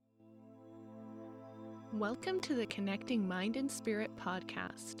Welcome to the Connecting Mind and Spirit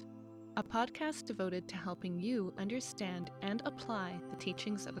podcast, a podcast devoted to helping you understand and apply the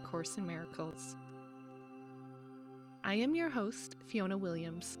teachings of A Course in Miracles. I am your host, Fiona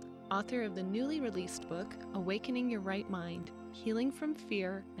Williams, author of the newly released book, Awakening Your Right Mind, Healing from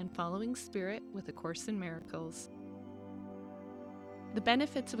Fear and Following Spirit with A Course in Miracles. The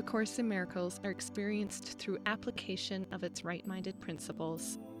benefits of A Course in Miracles are experienced through application of its right-minded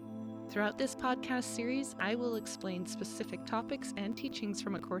principles. Throughout this podcast series, I will explain specific topics and teachings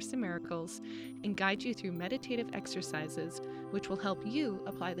from A Course in Miracles and guide you through meditative exercises which will help you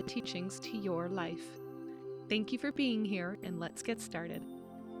apply the teachings to your life. Thank you for being here, and let's get started.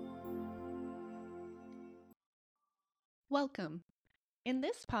 Welcome. In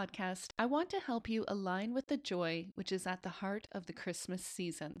this podcast, I want to help you align with the joy which is at the heart of the Christmas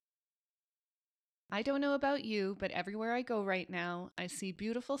season. I don't know about you, but everywhere I go right now, I see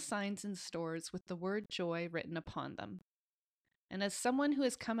beautiful signs in stores with the word joy written upon them. And as someone who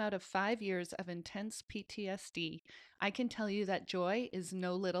has come out of 5 years of intense PTSD, I can tell you that joy is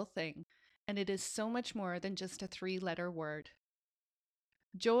no little thing, and it is so much more than just a 3-letter word.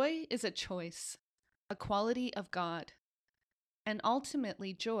 Joy is a choice, a quality of God, and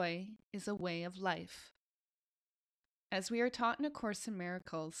ultimately joy is a way of life. As we are taught in A Course in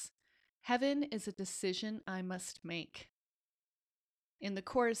Miracles, heaven is a decision I must make. In the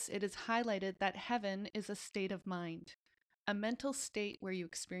Course, it is highlighted that heaven is a state of mind, a mental state where you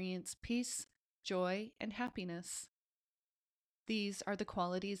experience peace, joy, and happiness. These are the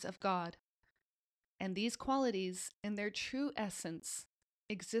qualities of God, and these qualities, in their true essence,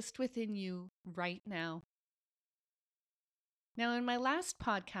 exist within you right now. Now, in my last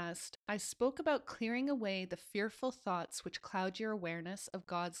podcast, I spoke about clearing away the fearful thoughts which cloud your awareness of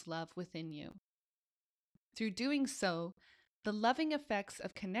God's love within you. Through doing so, the loving effects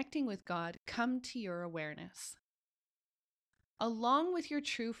of connecting with God come to your awareness. Along with your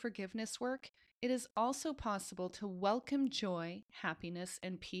true forgiveness work, it is also possible to welcome joy, happiness,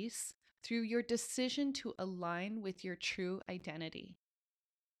 and peace through your decision to align with your true identity.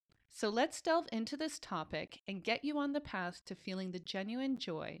 So let's delve into this topic and get you on the path to feeling the genuine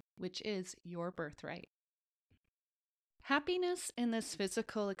joy, which is your birthright. Happiness in this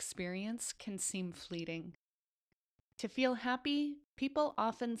physical experience can seem fleeting. To feel happy, people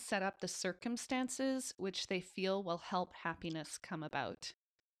often set up the circumstances which they feel will help happiness come about.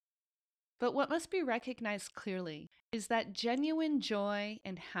 But what must be recognized clearly is that genuine joy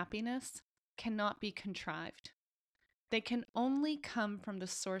and happiness cannot be contrived. They can only come from the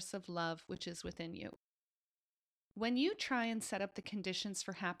source of love which is within you. When you try and set up the conditions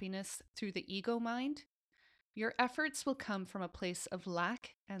for happiness through the ego mind, your efforts will come from a place of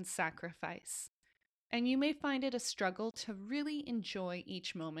lack and sacrifice. And you may find it a struggle to really enjoy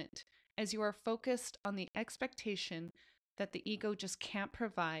each moment as you are focused on the expectation that the ego just can't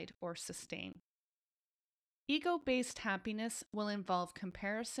provide or sustain. Ego-based happiness will involve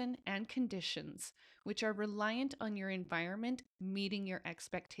comparison and conditions which are reliant on your environment meeting your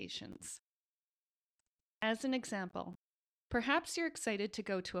expectations. As an example, perhaps you're excited to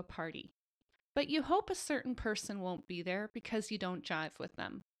go to a party, but you hope a certain person won't be there because you don't jive with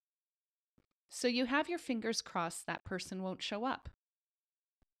them. So you have your fingers crossed that person won't show up.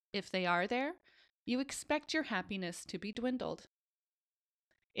 If they are there, you expect your happiness to be dwindled.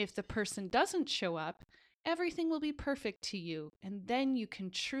 If the person doesn't show up, everything will be perfect to you, and then you can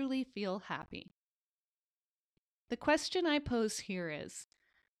truly feel happy. The question I pose here is,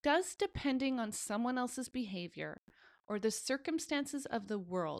 does depending on someone else's behavior or the circumstances of the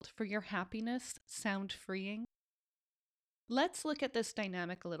world for your happiness sound freeing? Let's look at this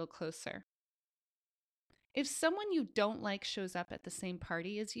dynamic a little closer. If someone you don't like shows up at the same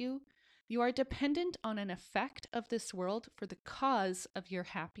party as you, you are dependent on an effect of this world for the cause of your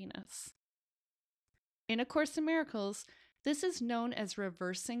happiness. In A Course in Miracles, this is known as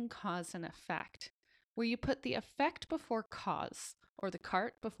reversing cause and effect, where you put the effect before cause, or the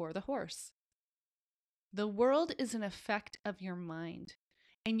cart before the horse. The world is an effect of your mind,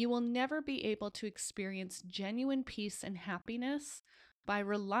 and you will never be able to experience genuine peace and happiness by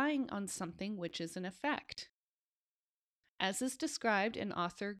relying on something which is an effect. As is described in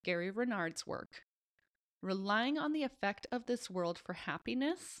author Gary Renard's work, relying on the effect of this world for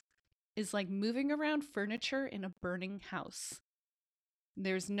happiness is like moving around furniture in a burning house.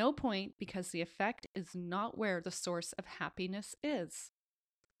 There's no point because the effect is not where the source of happiness is.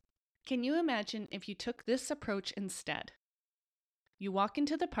 Can you imagine if you took this approach instead? You walk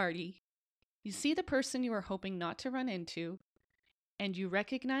into the party, you see the person you are hoping not to run into, and you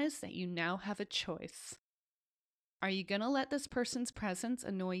recognize that you now have a choice. Are you going to let this person's presence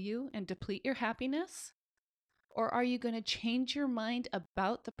annoy you and deplete your happiness? Or are you going to change your mind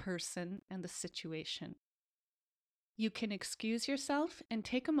about the person and the situation? You can excuse yourself and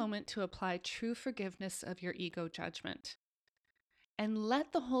take a moment to apply true forgiveness of your ego judgment. And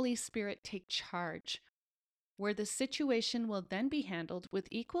let the Holy Spirit take charge, where the situation will then be handled with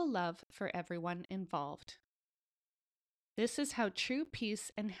equal love for everyone involved. This is how true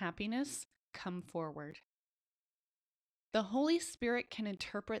peace and happiness come forward. The Holy Spirit can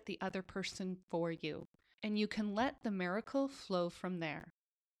interpret the other person for you, and you can let the miracle flow from there.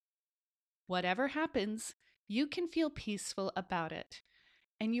 Whatever happens, you can feel peaceful about it,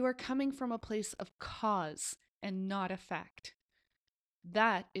 and you are coming from a place of cause and not effect.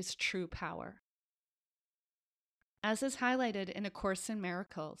 That is true power. As is highlighted in A Course in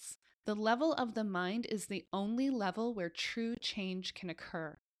Miracles, the level of the mind is the only level where true change can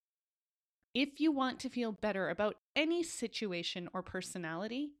occur. If you want to feel better about any situation or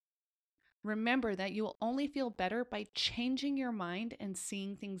personality, remember that you will only feel better by changing your mind and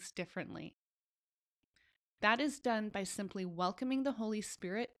seeing things differently. That is done by simply welcoming the Holy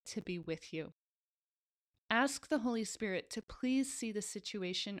Spirit to be with you. Ask the Holy Spirit to please see the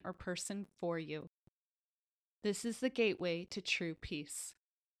situation or person for you. This is the gateway to true peace.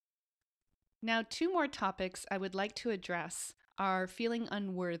 Now, 2 more topics I would like to address are feeling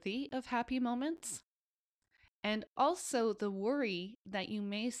unworthy of happy moments and also the worry that you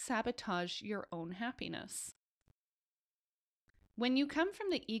may sabotage your own happiness. When you come from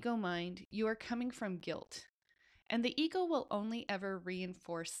the ego mind, you are coming from guilt, and the ego will only ever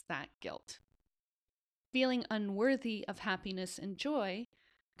reinforce that guilt. Feeling unworthy of happiness and joy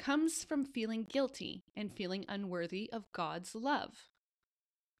comes from feeling guilty and feeling unworthy of God's love.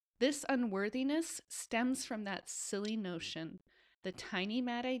 This unworthiness stems from that silly notion, the tiny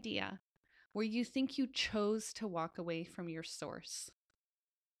mad idea, where you think you chose to walk away from your source.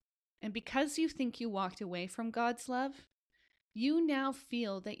 And because you think you walked away from God's love, you now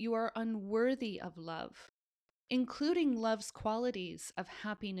feel that you are unworthy of love, including love's qualities of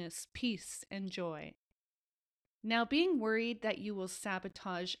happiness, peace, and joy. Now, being worried that you will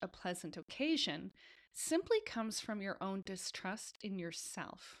sabotage a pleasant occasion simply comes from your own distrust in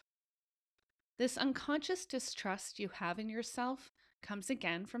yourself. This unconscious distrust you have in yourself comes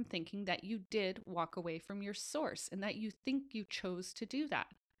again from thinking that you did walk away from your source and that you think you chose to do that.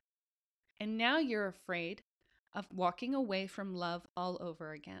 And now you're afraid of walking away from love all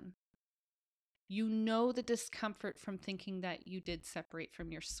over again. You know the discomfort from thinking that you did separate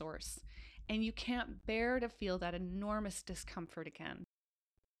from your source, and you can't bear to feel that enormous discomfort again.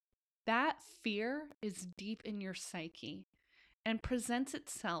 That fear is deep in your psyche and presents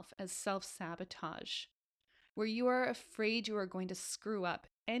itself as self-sabotage, where you are afraid you are going to screw up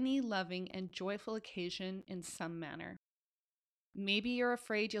any loving and joyful occasion in some manner. Maybe you're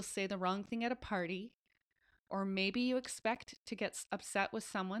afraid you'll say the wrong thing at a party, or maybe you expect to get upset with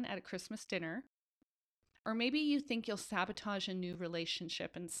someone at a Christmas dinner, or maybe you think you'll sabotage a new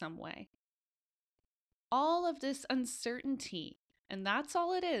relationship in some way. All of this uncertainty, and that's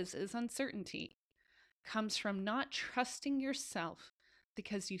all it is uncertainty, comes from not trusting yourself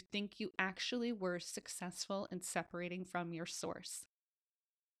because you think you actually were successful in separating from your source.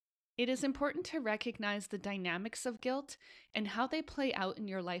 It is important to recognize the dynamics of guilt and how they play out in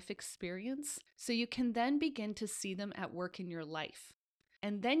your life experience so you can then begin to see them at work in your life.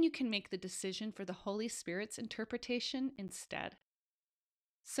 And then you can make the decision for the Holy Spirit's interpretation instead.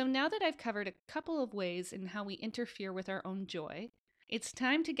 So now that I've covered a couple of ways in how we interfere with our own joy, it's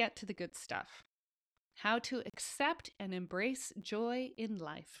time to get to the good stuff. How to accept and embrace joy in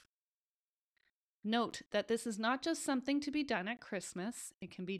life. Note that this is not just something to be done at Christmas, it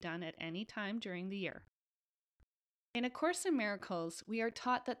can be done at any time during the year. In A Course in Miracles, we are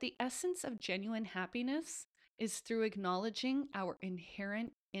taught that the essence of genuine happiness is through acknowledging our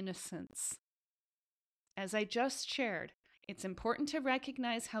inherent innocence. As I just shared, it's important to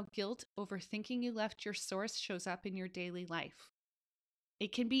recognize how guilt over thinking you left your source shows up in your daily life.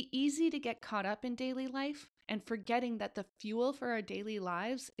 It can be easy to get caught up in daily life and forgetting that the fuel for our daily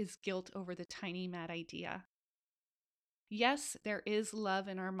lives is guilt over the tiny mad idea. Yes, there is love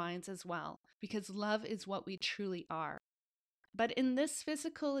in our minds as well, because love is what we truly are. But in this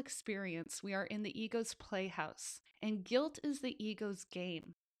physical experience, we are in the ego's playhouse, and guilt is the ego's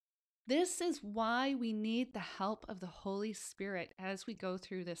game. This is why we need the help of the Holy Spirit as we go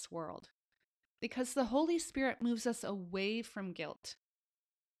through this world, because the Holy Spirit moves us away from guilt,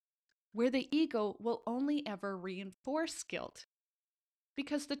 where the ego will only ever reinforce guilt,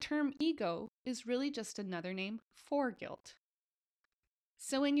 because the term ego is really just another name for guilt.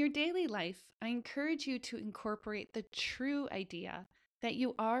 So in your daily life, I encourage you to incorporate the true idea that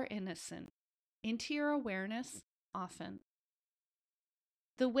you are innocent, into your awareness often.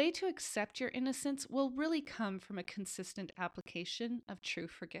 The way to accept your innocence will really come from a consistent application of true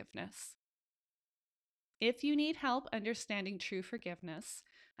forgiveness. If you need help understanding true forgiveness,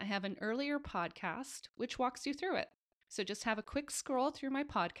 I have an earlier podcast which walks you through it. So just have a quick scroll through my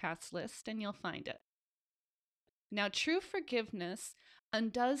podcast list and you'll find it. Now, true forgiveness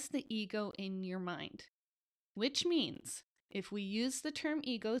undoes the ego in your mind, which means if we use the term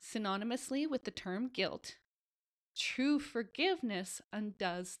ego synonymously with the term guilt, true forgiveness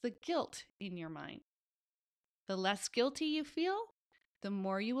undoes the guilt in your mind. The less guilty you feel, the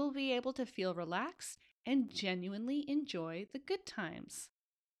more you will be able to feel relaxed and genuinely enjoy the good times.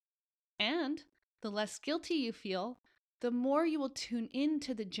 And the less guilty you feel, the more you will tune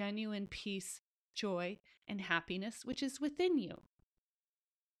into the genuine peace, joy, and happiness which is within you.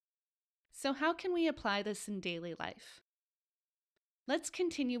 So how can we apply this in daily life? Let's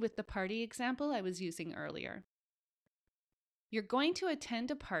continue with the party example I was using earlier. You're going to attend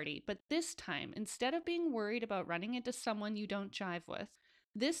a party, but this time, instead of being worried about running into someone you don't jive with,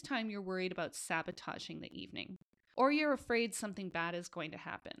 this time you're worried about sabotaging the evening, or you're afraid something bad is going to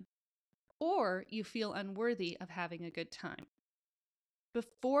happen, or you feel unworthy of having a good time.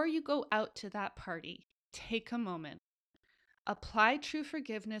 Before you go out to that party, take a moment. Apply true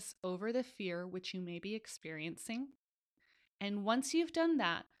forgiveness over the fear which you may be experiencing. And once you've done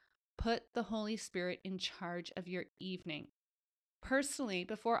that, put the Holy Spirit in charge of your evening. Personally,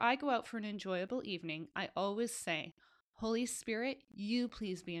 before I go out for an enjoyable evening, I always say, Holy Spirit, you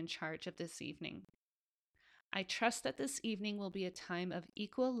please be in charge of this evening. I trust that this evening will be a time of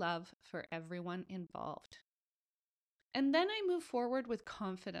equal love for everyone involved. And then I move forward with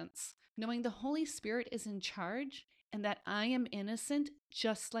confidence, knowing the Holy Spirit is in charge and that I am innocent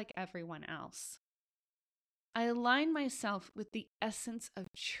just like everyone else. I align myself with the essence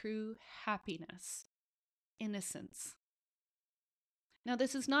of true happiness, innocence. Now,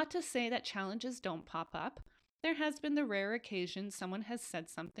 this is not to say that challenges don't pop up. There has been the rare occasion someone has said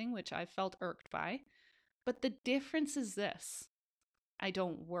something which I felt irked by, but the difference is this. I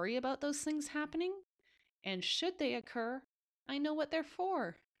don't worry about those things happening, and should they occur, I know what they're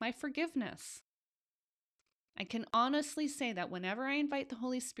for, my forgiveness. I can honestly say that whenever I invite the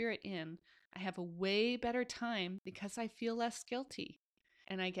Holy Spirit in, I have a way better time because I feel less guilty,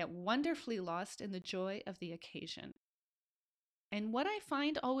 and I get wonderfully lost in the joy of the occasion. And what I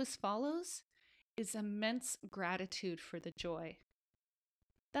find always follows is immense gratitude for the joy.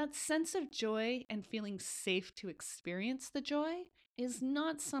 That sense of joy and feeling safe to experience the joy is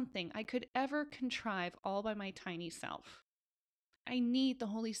not something I could ever contrive all by my tiny self. I need the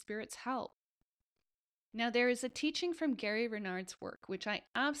Holy Spirit's help. Now, there is a teaching from Gary Renard's work, which I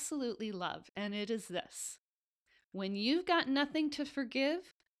absolutely love, and it is this. When you've got nothing to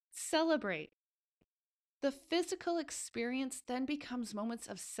forgive, celebrate. The physical experience then becomes moments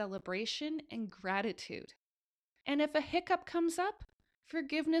of celebration and gratitude. And if a hiccup comes up,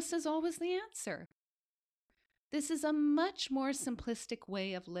 forgiveness is always the answer. This is a much more simplistic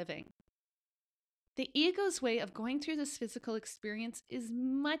way of living. The ego's way of going through this physical experience is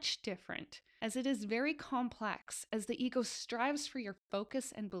much different, as it is very complex, as the ego strives for your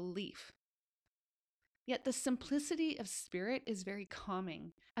focus and belief. Yet the simplicity of spirit is very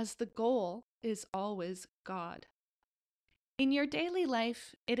calming, as the goal is always God. In your daily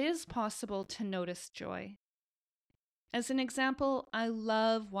life, it is possible to notice joy. As an example, I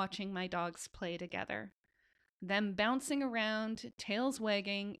love watching my dogs play together. Them bouncing around, tails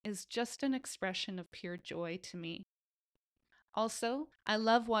wagging, is just an expression of pure joy to me. Also, I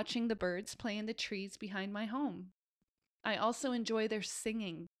love watching the birds play in the trees behind my home. I also enjoy their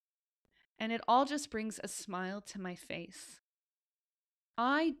singing, and it all just brings a smile to my face.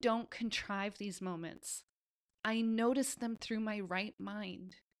 I don't contrive these moments. I notice them through my right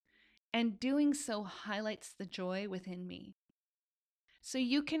mind, and doing so highlights the joy within me. So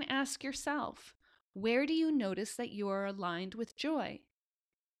you can ask yourself, where do you notice that you are aligned with joy?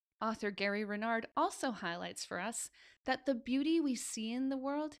 Author Gary Renard also highlights for us that the beauty we see in the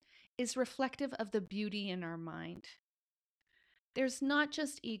world is reflective of the beauty in our mind. There's not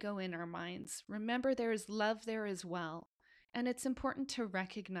just ego in our minds. Remember, there is love there as well, and it's important to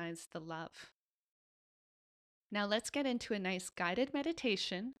recognize the love. Now let's get into a nice guided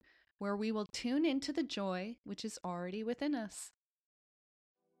meditation where we will tune into the joy which is already within us.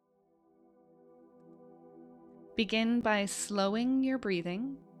 Begin by slowing your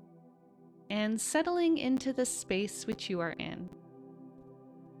breathing and settling into the space which you are in.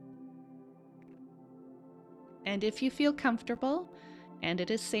 And if you feel comfortable, and it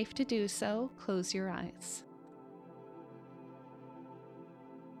is safe to do so, close your eyes.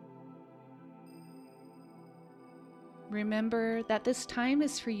 Remember that this time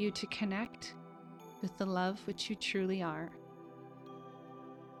is for you to connect with the love which you truly are.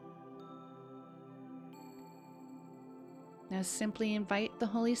 Now simply invite the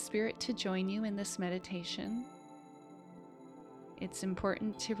Holy Spirit to join you in this meditation. It's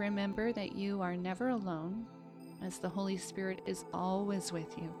important to remember that you are never alone, as the Holy Spirit is always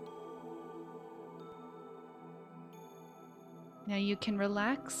with you. Now you can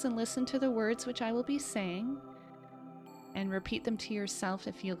relax and listen to the words which I will be saying, and repeat them to yourself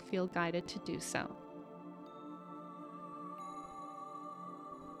if you feel guided to do so.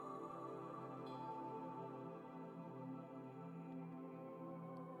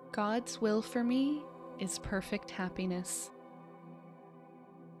 God's will for me is perfect happiness.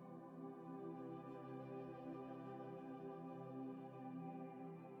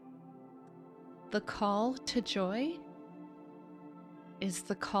 The call to joy is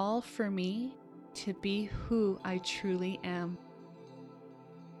the call for me to be who I truly am.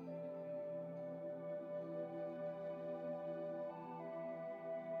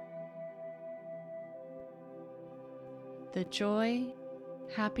 The joy,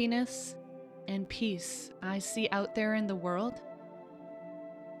 happiness, and peace I see out there in the world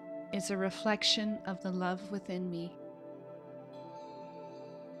is a reflection of the love within me.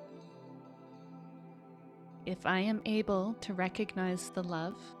 If I am able to recognize the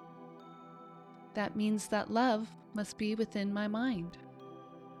love, that means that love must be within my mind,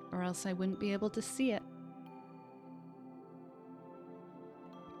 or else I wouldn't be able to see it.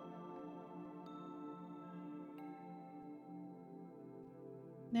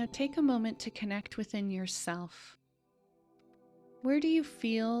 Now take a moment to connect within yourself. Where do you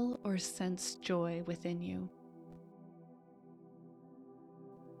feel or sense joy within you?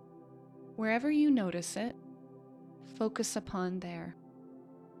 Wherever you notice it, focus upon there.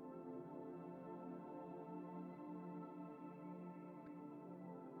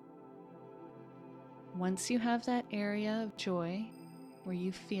 Once you have that area of joy where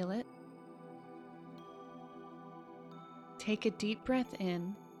you feel it, take a deep breath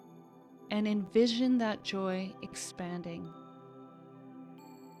in and envision that joy expanding.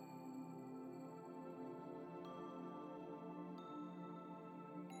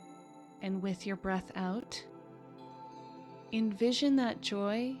 And with your breath out, envision that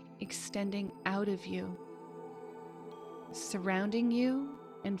joy extending out of you, surrounding you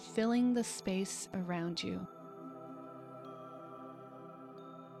and filling the space around you.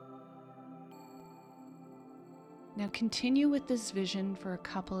 Now continue with this vision for a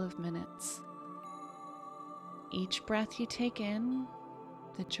couple of minutes. Each breath you take in,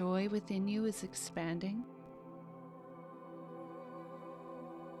 the joy within you is expanding.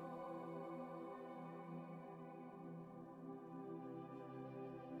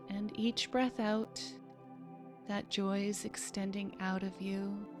 And each breath out, that joy is extending out of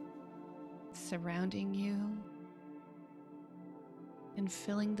you, surrounding you, and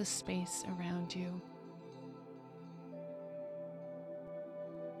filling the space around you.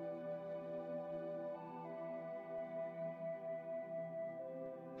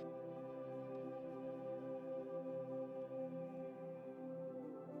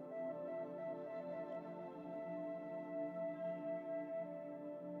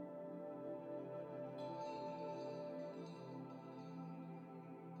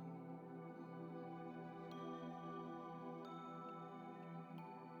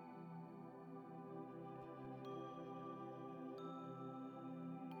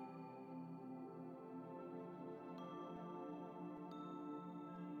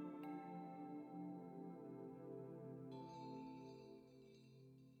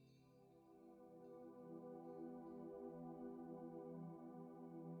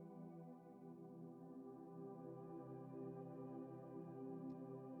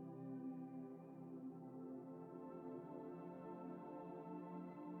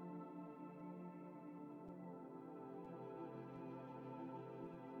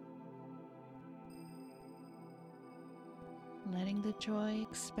 Letting the joy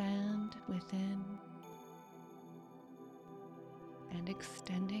expand within and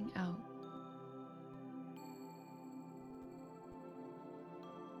extending out.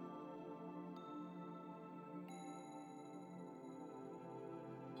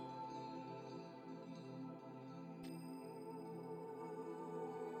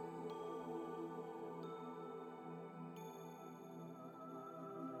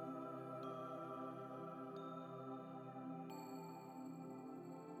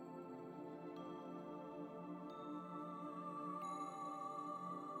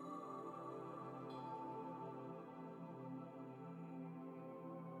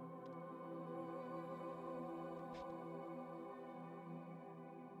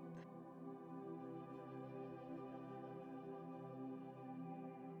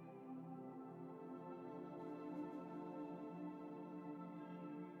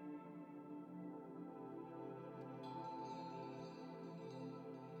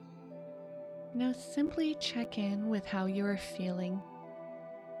 Now simply check in with how you are feeling.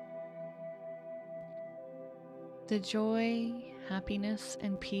 The joy, happiness,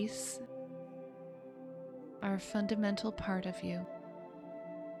 and peace are a fundamental part of you.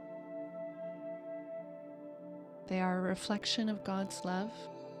 They are a reflection of God's love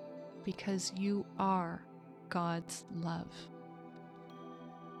because you are God's love.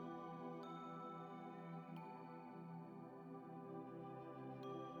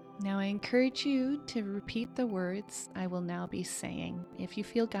 Now I encourage you to repeat the words I will now be saying if you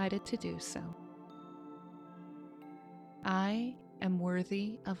feel guided to do so. I am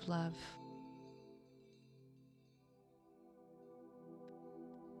worthy of love.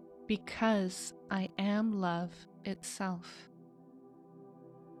 Because I am love itself.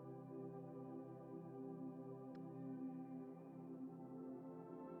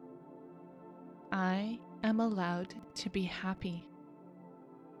 I am allowed to be happy.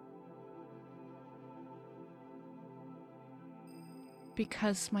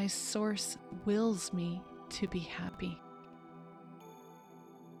 Because my source wills me to be happy.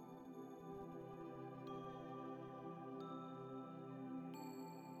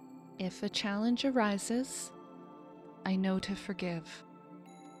 If a challenge arises, I know to forgive.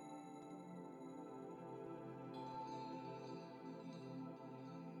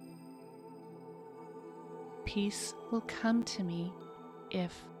 Peace will come to me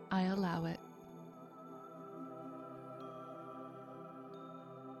if I allow it.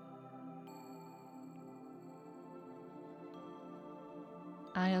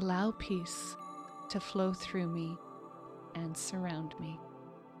 I allow peace to flow through me and surround me.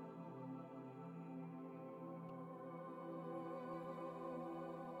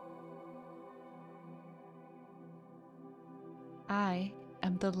 I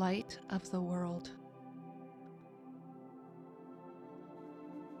am the light of the world.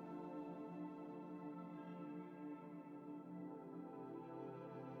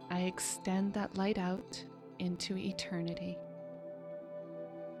 I extend that light out into eternity.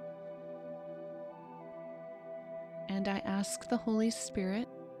 And I ask the Holy Spirit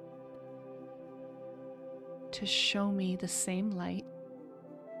to show me the same light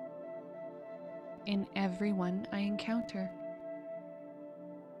in everyone I encounter.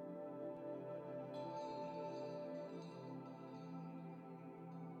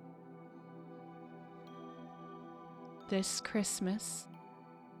 This Christmas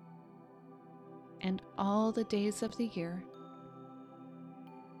and all the days of the year,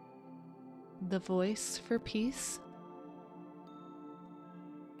 the voice for peace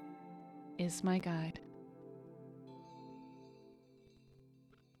is my guide.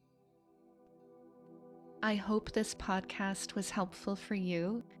 I hope this podcast was helpful for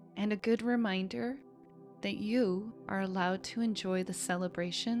you and a good reminder that you are allowed to enjoy the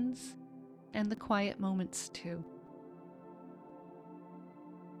celebrations and the quiet moments too.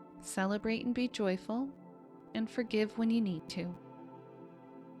 Celebrate and be joyful, and forgive when you need to.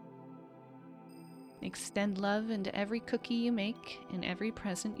 Extend love into every cookie you make and every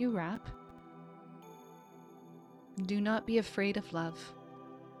present you wrap. Do not be afraid of love.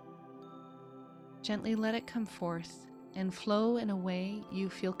 Gently let it come forth and flow in a way you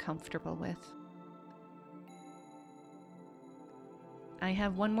feel comfortable with. I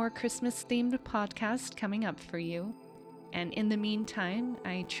have one more Christmas-themed podcast coming up for you. And in the meantime,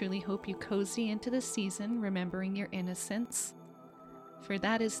 I truly hope you cozy into the season remembering your innocence, for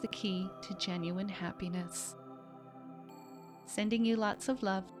that is the key to genuine happiness. Sending you lots of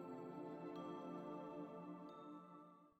love.